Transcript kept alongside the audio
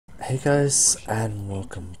Hey guys, and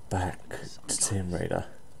welcome back to Tomb Raider.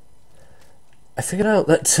 I figured out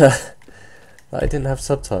that, that I didn't have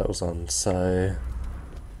subtitles on, so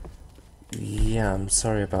yeah, I'm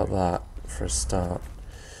sorry about that for a start.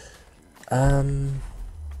 Yeah,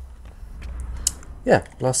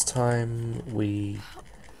 last time we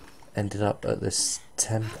ended up at this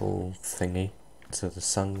temple thingy to the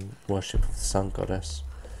sun, worship of the sun goddess.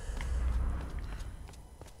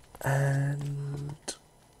 And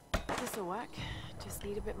This'll work. Just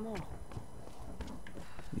need a bit more.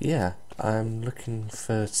 yeah, I'm looking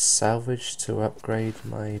for salvage to upgrade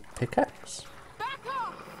my pickaxe.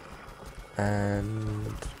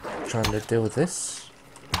 And trying to deal with this.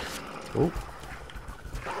 Oh.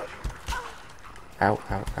 Ow,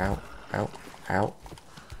 ow, ow, ow, ow,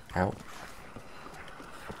 ow.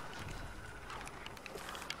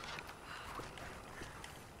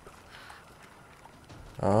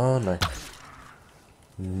 Oh no.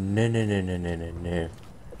 No, no, no, no, no, no, no.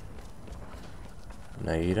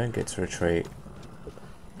 No, you don't get to retreat.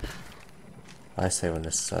 I say when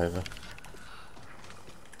this is over.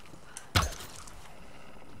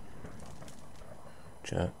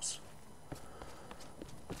 Jerks.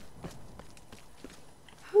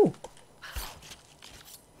 Ooh.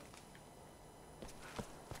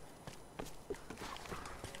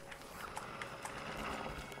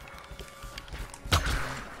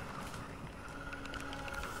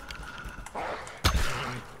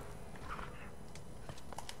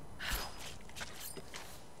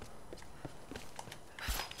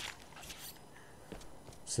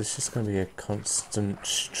 So it's just going to be a constant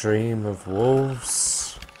stream of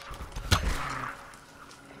wolves.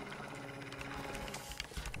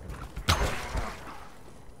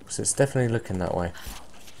 Because it's definitely looking that way.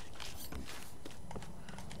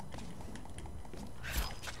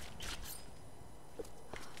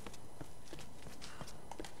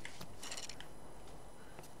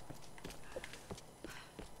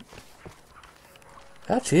 It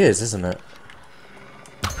actually is, isn't it?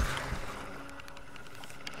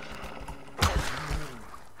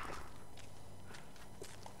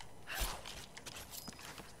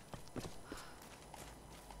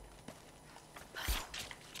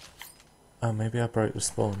 Oh, maybe I broke the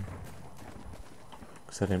spawn.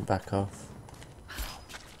 Because I didn't back off.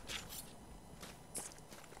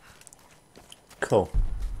 Cool.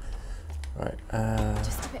 Right,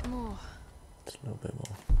 Just a bit more. just a little bit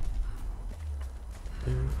more.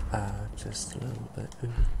 Ooh, just a little bit. Ooh,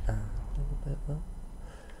 a little bit more.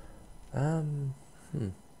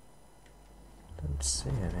 Don't see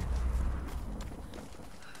any.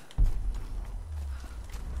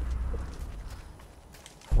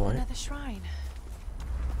 Wait. Another shrine.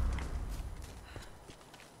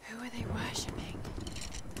 Who are they worshipping?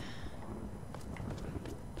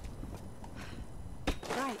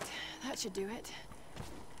 Right, that should do it.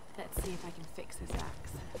 Let's see if I can fix this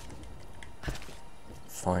axe.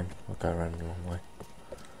 Fine, I'll go around the wrong way.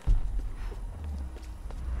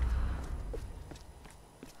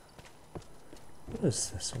 What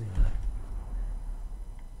is this anyway?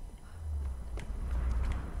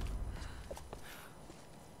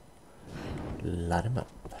 Light him up.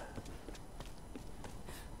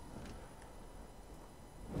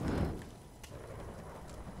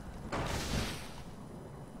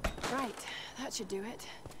 Right, that should do it.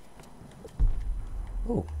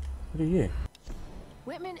 Oh, what are you?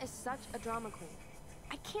 Whitman is such a drama queen.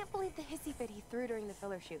 I can't believe the hissy fit he threw during the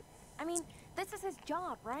filler shoot. I mean, this is his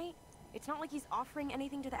job, right? It's not like he's offering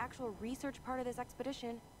anything to the actual research part of this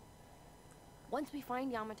expedition. Once we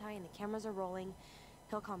find Yamatai and the cameras are rolling,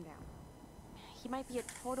 he'll calm down. He might be a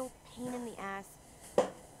total pain in the ass,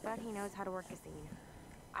 but he knows how to work a scene.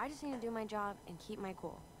 I just need to do my job and keep my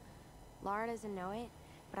cool. Laura doesn't know it,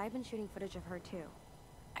 but I've been shooting footage of her too.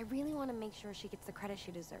 I really want to make sure she gets the credit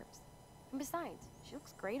she deserves. And besides, she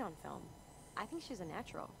looks great on film. I think she's a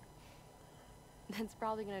natural. That's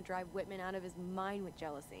probably gonna drive Whitman out of his mind with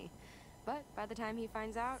jealousy. But by the time he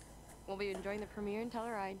finds out, we'll be enjoying the premiere in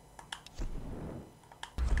Telluride.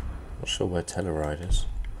 Not sure where Telluride is.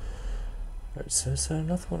 Right, so is there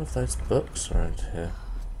another one of those books around here?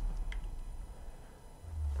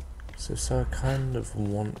 So I kind of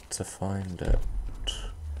want to find it.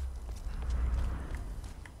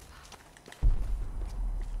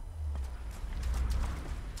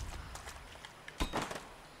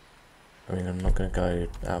 I mean, I'm not going to go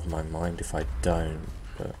out of my mind if I don't,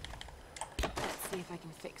 but... Let's see if I can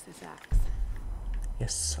fix this axe.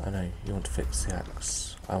 Yes, I know, you want to fix the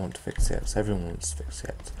axe. I want to fix the axe. Everyone wants to fix the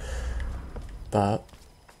axe. But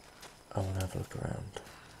I want to have a look around.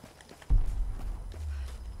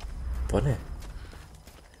 Bunny.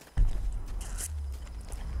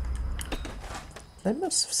 They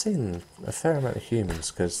must have seen a fair amount of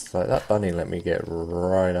humans, because like that bunny let me get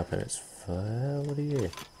right up in its fur. What are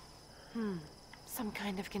you? Some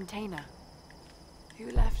kind of container.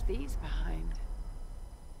 Who left these behind?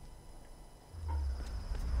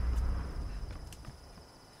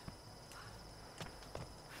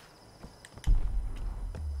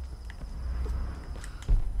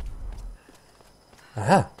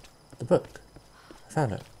 Aha! The book. I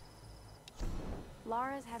found it.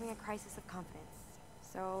 Lara's having a crisis of confidence,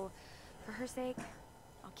 so for her sake,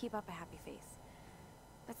 I'll keep up a happy face.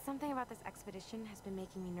 But something about this expedition has been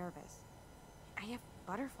making me nervous. I have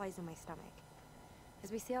butterflies in my stomach.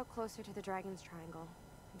 As we sail closer to the Dragon's Triangle,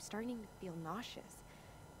 I'm starting to feel nauseous.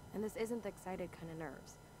 And this isn't the excited kind of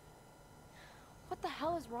nerves. What the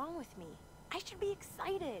hell is wrong with me? I should be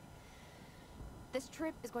excited. This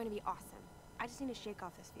trip is going to be awesome. I just need to shake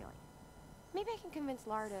off this feeling. Maybe I can convince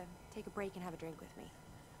Lara to take a break and have a drink with me.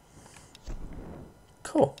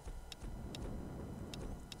 Cool.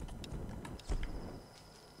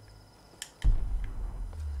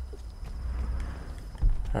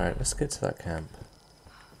 Alright, let's get to that camp.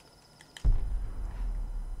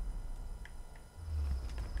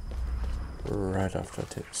 Right after I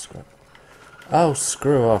take the scrap. Oh,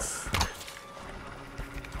 screw off.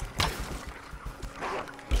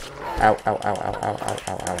 Ow, ow, ow, ow, ow, ow,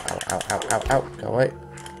 ow, ow, ow, ow, ow, ow, ow, go away.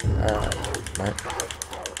 No.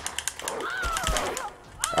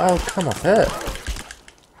 Oh, come off it.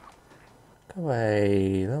 Go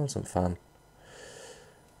away, that wasn't fun.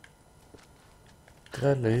 Did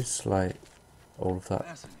I lose, like, all of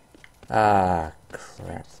that? Ah,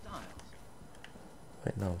 crap.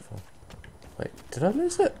 Wait, no, I'm fine. Wait, did I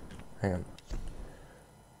lose it? Hang on.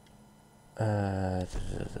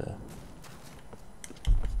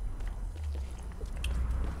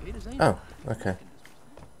 Oh, okay.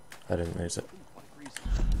 I didn't lose it.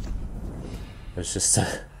 It was just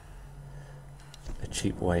a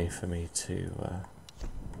cheap way for me to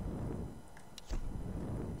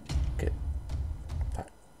get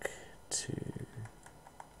back to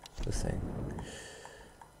the thing.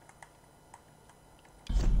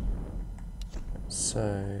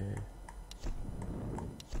 So,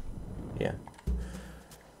 yeah.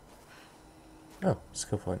 Oh,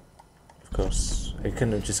 skill point. Of course, it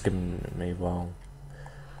couldn't have just given me well,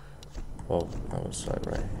 that was like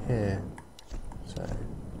right here. So,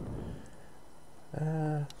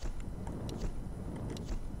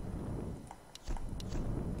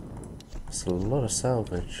 it's a lot of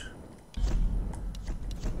salvage.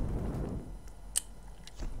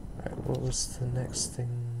 Right, what was the next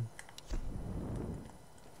thing?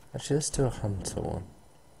 Actually, let's do a hunter one.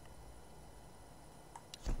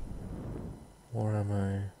 More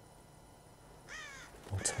ammo.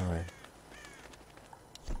 More time.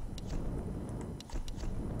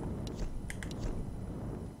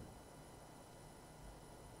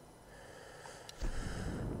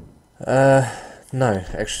 No,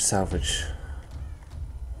 extra salvage.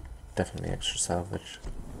 Definitely extra salvage.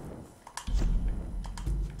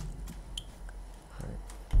 Right.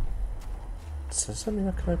 So does that mean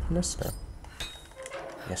I can open this now?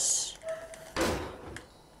 Yes.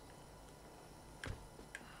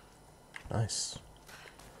 Nice.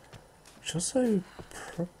 Which also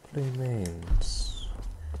probably means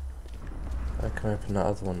I can open that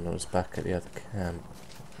other one that was back at the other camp.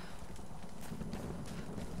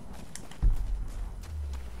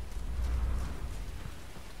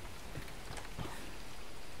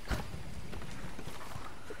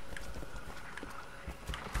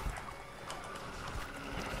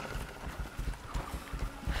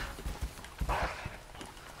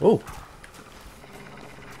 Oh!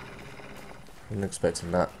 Wasn't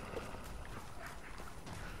expecting that.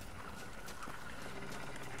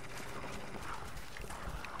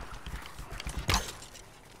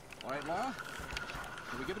 Alright, Lara.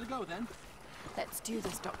 Shall we give it a go then? Let's do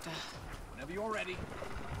this, Doctor. Whenever you're ready.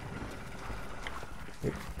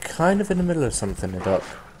 You're kind of in the middle of something, Doc.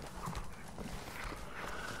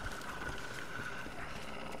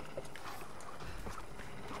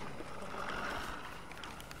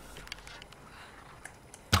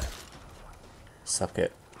 Suck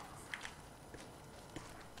it.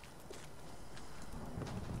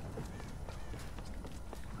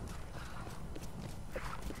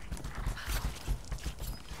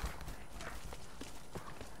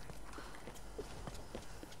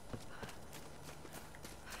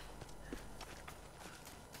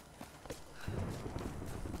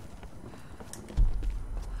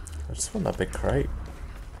 I just want that big crate.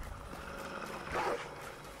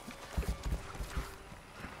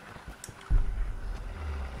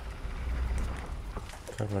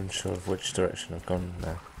 I'm unsure of which direction I've gone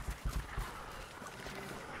now.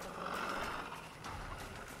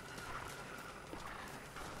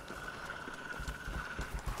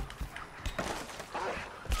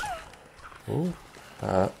 Ooh.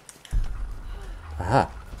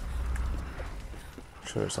 Aha.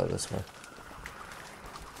 Sure it's like this way.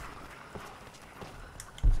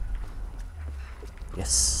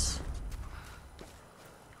 Yes.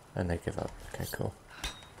 And they give up. Okay, cool.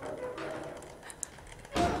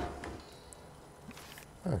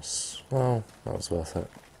 Nice. Well, that was worth it.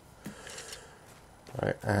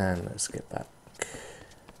 Right, and let's get back.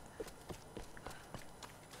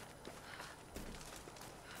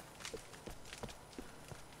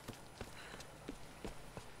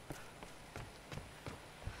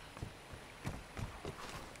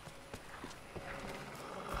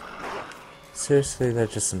 Seriously, they're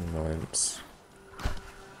just an annoyance.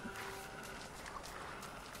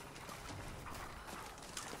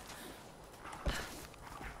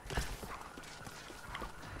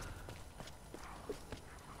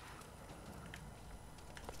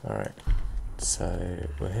 Alright, so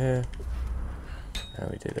we're here. Now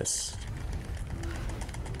we do this.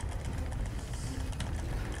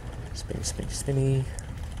 Spinny, spinny, spinny.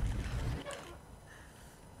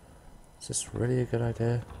 Is this really a good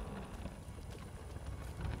idea?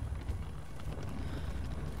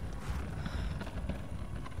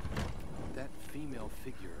 That female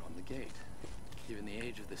figure on the gate. Given the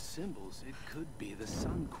age of the symbols, it could be the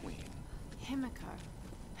Sun Queen. Himiko.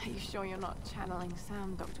 Are you sure you're not channeling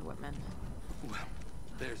Sam, Dr. Whitman? Well,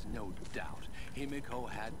 there's no doubt. Himiko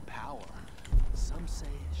had power. Some say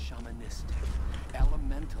shamanistic,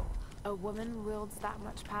 elemental. A woman wields that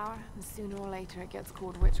much power, and sooner or later it gets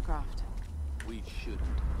called witchcraft. We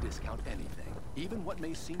shouldn't discount anything, even what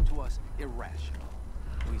may seem to us irrational.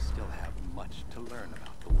 We still have much to learn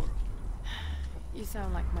about the world. You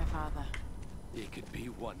sound like my father. It could be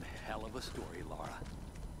one hell of a story, Laura.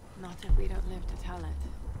 Not if we don't live to tell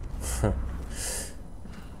it.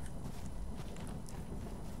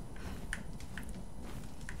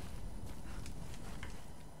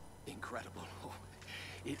 Incredible. Oh,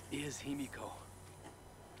 it is Himiko.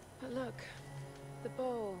 But look, the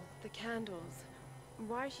bowl, the candles.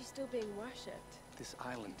 Why is she still being worshipped? This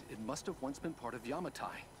island, it must have once been part of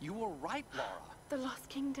Yamatai. You were right, Laura. The Lost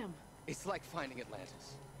Kingdom. It's like finding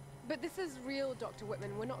Atlantis. But this is real, Dr.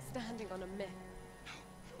 Whitman. We're not standing on a myth.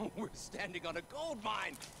 We're standing on a gold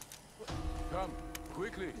mine! Come,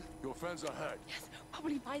 quickly. Your friends are hurt. Yes,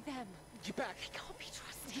 probably by them. Get back! They can't be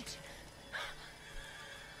trusted.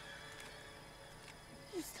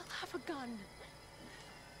 You still have a gun.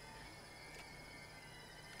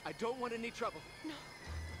 I don't want any trouble. No.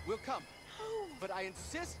 We'll come. No. But I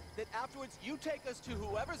insist that afterwards you take us to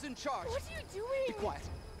whoever's in charge. What are you doing? Be quiet.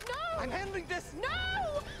 No! I'm handling this!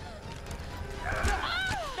 No!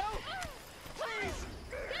 No! Please!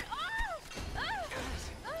 Get off!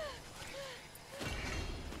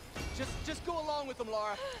 Just go along with them,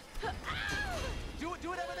 Laura. Do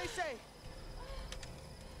whatever they say.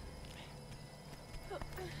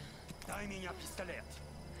 Дай меня пистолет.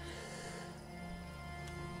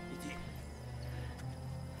 Иди.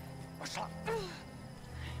 Пошла.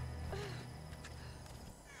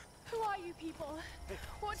 Who are you people?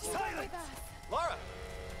 What do you want with us? Laura!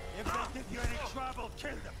 If they give you any trouble,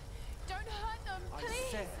 kill them. Don't hurt them, I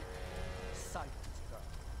please! said, silence, girl.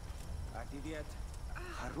 А ты ведь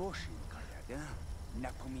хорошенькая, да?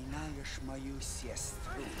 Напоминаешь мою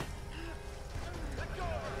сестру.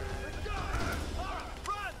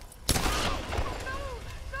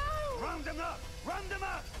 Round them up! Round them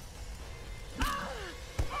up!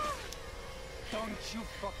 Don't you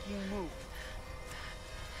fucking move!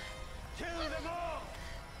 Kill them all!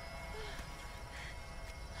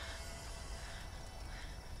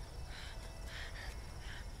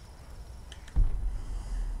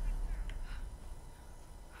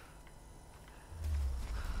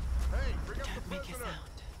 Hey, bring up the Make a prisoner. sound.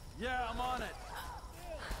 Yeah, I'm on it.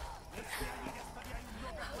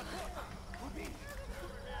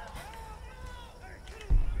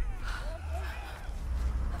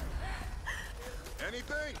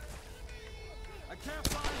 Anything? I can't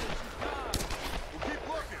find her. She's gone. We'll keep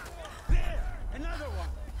looking. There! Another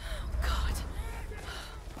one! God.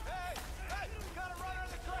 Hey! Hey! We got a runner in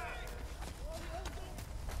the track!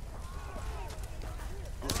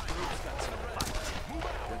 This group's got some fight. We're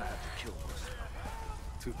gonna have to kill most of them.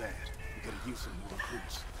 Too bad. We gotta use some new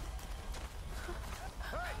recruits.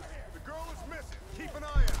 Hey! The girl is missing. Keep an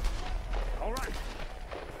eye out. All right!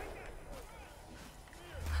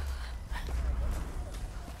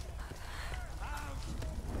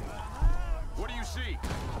 What do you see?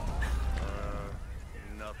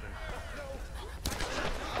 Nothing.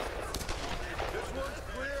 This one's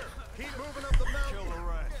clear. Keep moving up the mountain. Kill the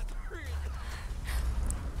rest.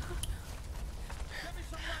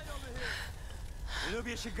 It'll be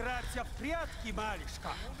Любишь играться в прятки,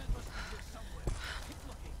 малышка?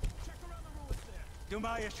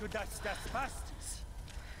 Думаешь, удастся спастись?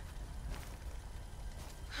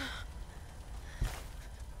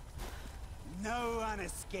 No one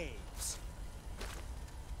escapes.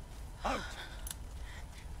 Out!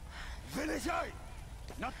 Вылезай!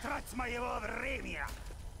 Но трать моего времени!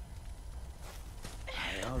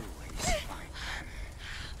 I always find them.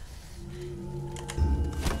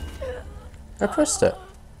 I pressed it.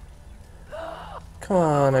 Come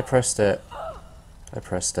on, I pressed it. I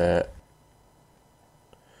pressed it.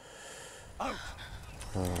 Out!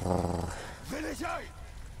 Вылезай!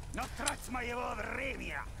 Но трать моего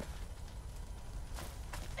времени!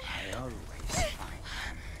 I always find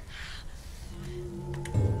them.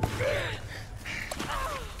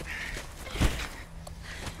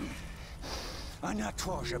 Она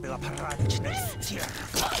тоже была порядочной стервой.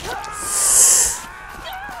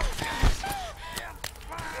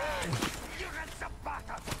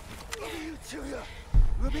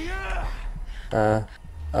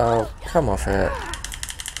 Oh, come off it.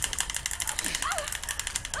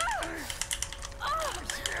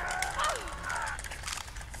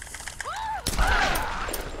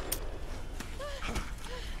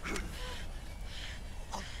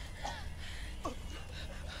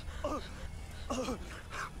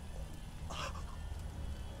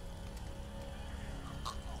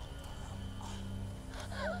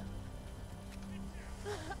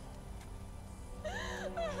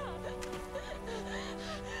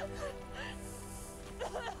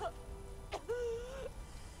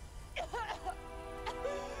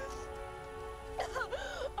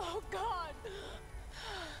 Oh God!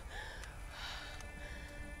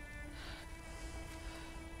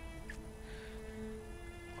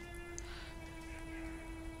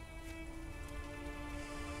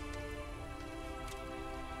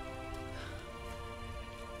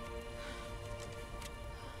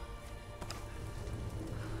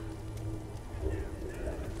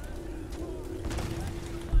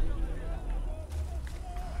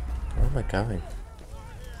 Where am I going?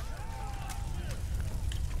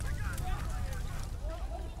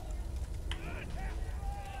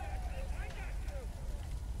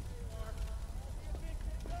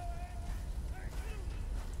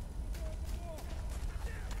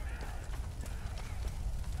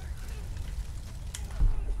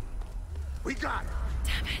 We got it.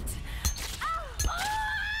 Damn it!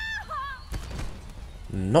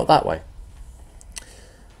 Not that way.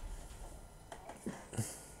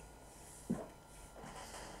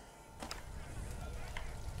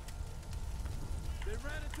 They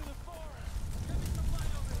ran into the forest. Get some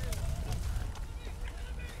light over here.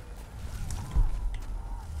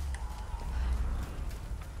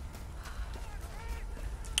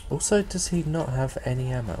 Also, does he not have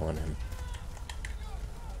any ammo on him?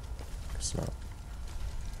 It's not.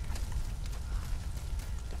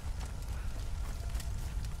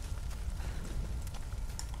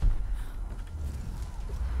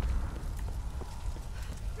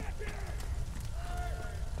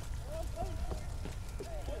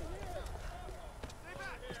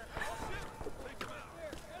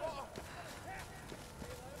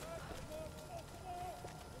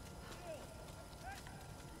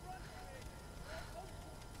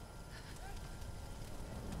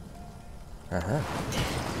 Uh-huh.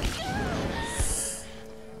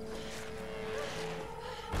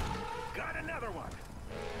 Got another one.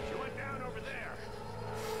 She went down over there.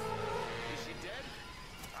 Is she dead?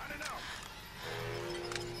 I don't know.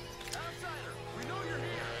 Outsider, we know you're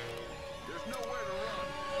here. There's nowhere to run.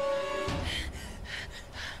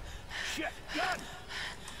 Shit, gun!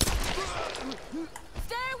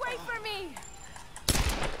 Stay away from me!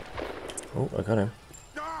 Oh, I got him.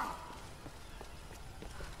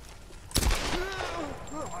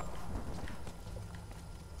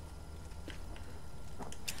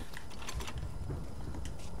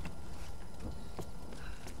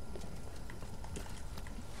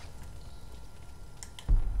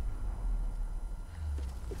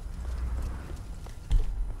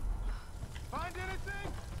 Find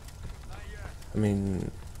anything? Not yet. I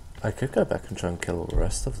mean, I could go back and try and kill all the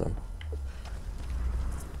rest of them.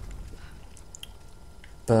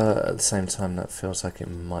 But at the same time, that feels like it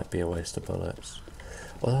might be a waste of bullets.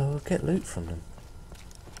 Although we'll get loot from them.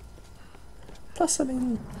 Plus, I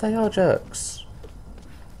mean, they are jerks.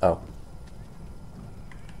 Oh.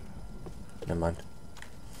 Never mind.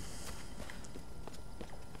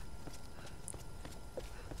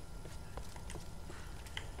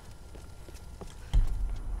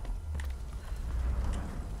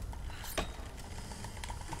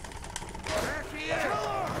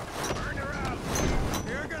 Burn her out.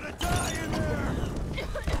 You're gonna die in there.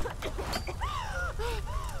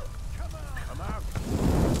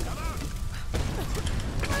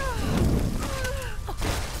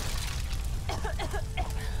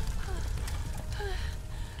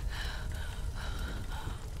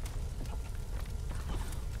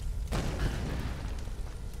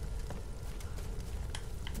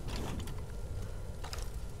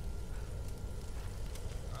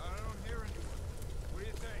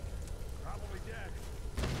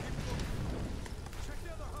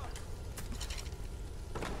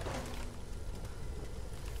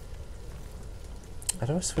 How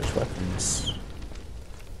do I switch weapons?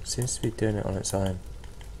 Seems to be doing it on its own.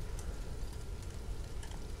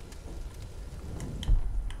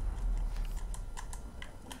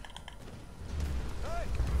 Hey!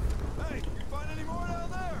 Hey, you find any more down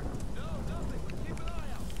there? No, nothing. But keep an eye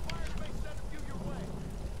out. Fire may send a few your way.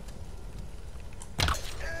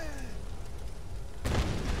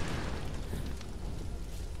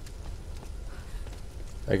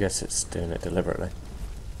 I guess it's doing it deliberately.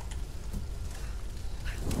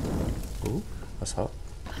 Ooh, that's hot.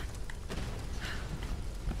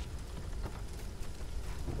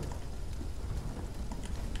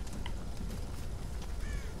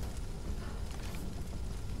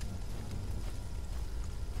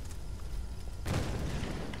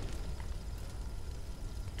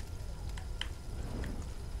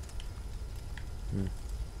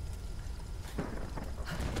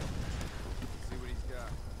 See what he's got.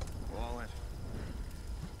 Wallet.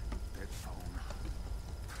 Headphone.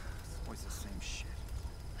 It's always the same shit.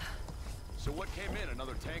 So what came in?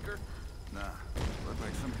 Another tanker? Nah. Looked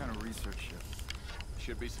like some kind of research ship.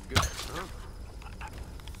 Should be some good.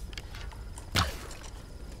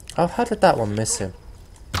 Oh, how did that one miss him?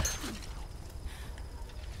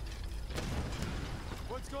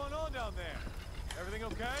 What's going on down there? Everything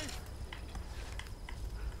okay?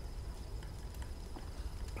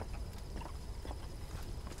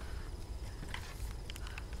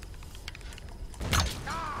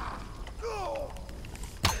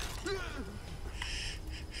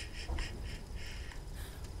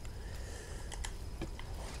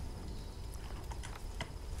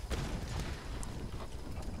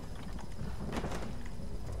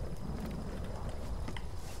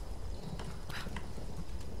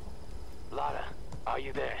 Lara, are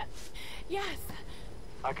you there? Yes.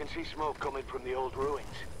 I can see smoke coming from the old ruins.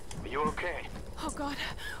 Are you okay? Oh God,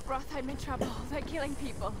 Roth, I'm in trouble. They're killing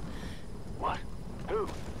people. What? Who?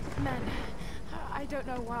 Men. I don't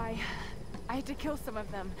know why. I had to kill some of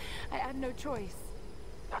them. I had no choice.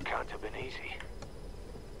 That can't have been easy.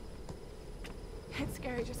 It's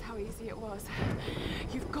scary just how easy it was.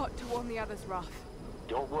 You've got to warn the others, Roth.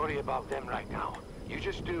 Don't worry about them right now. You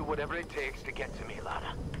just do whatever it takes to get to me,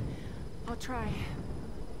 Lara. I'll try.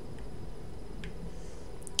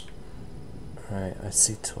 Right, I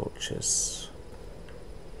see torches.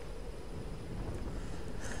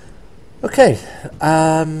 Okay,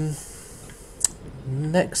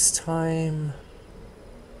 next time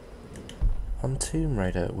on Tomb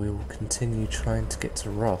Raider we will continue trying to get to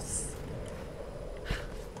Roth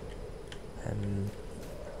and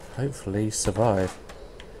hopefully survive.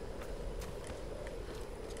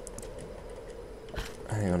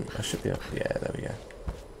 Hang on, I should be up. Yeah, there we go.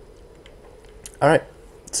 Alright,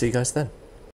 see you guys then.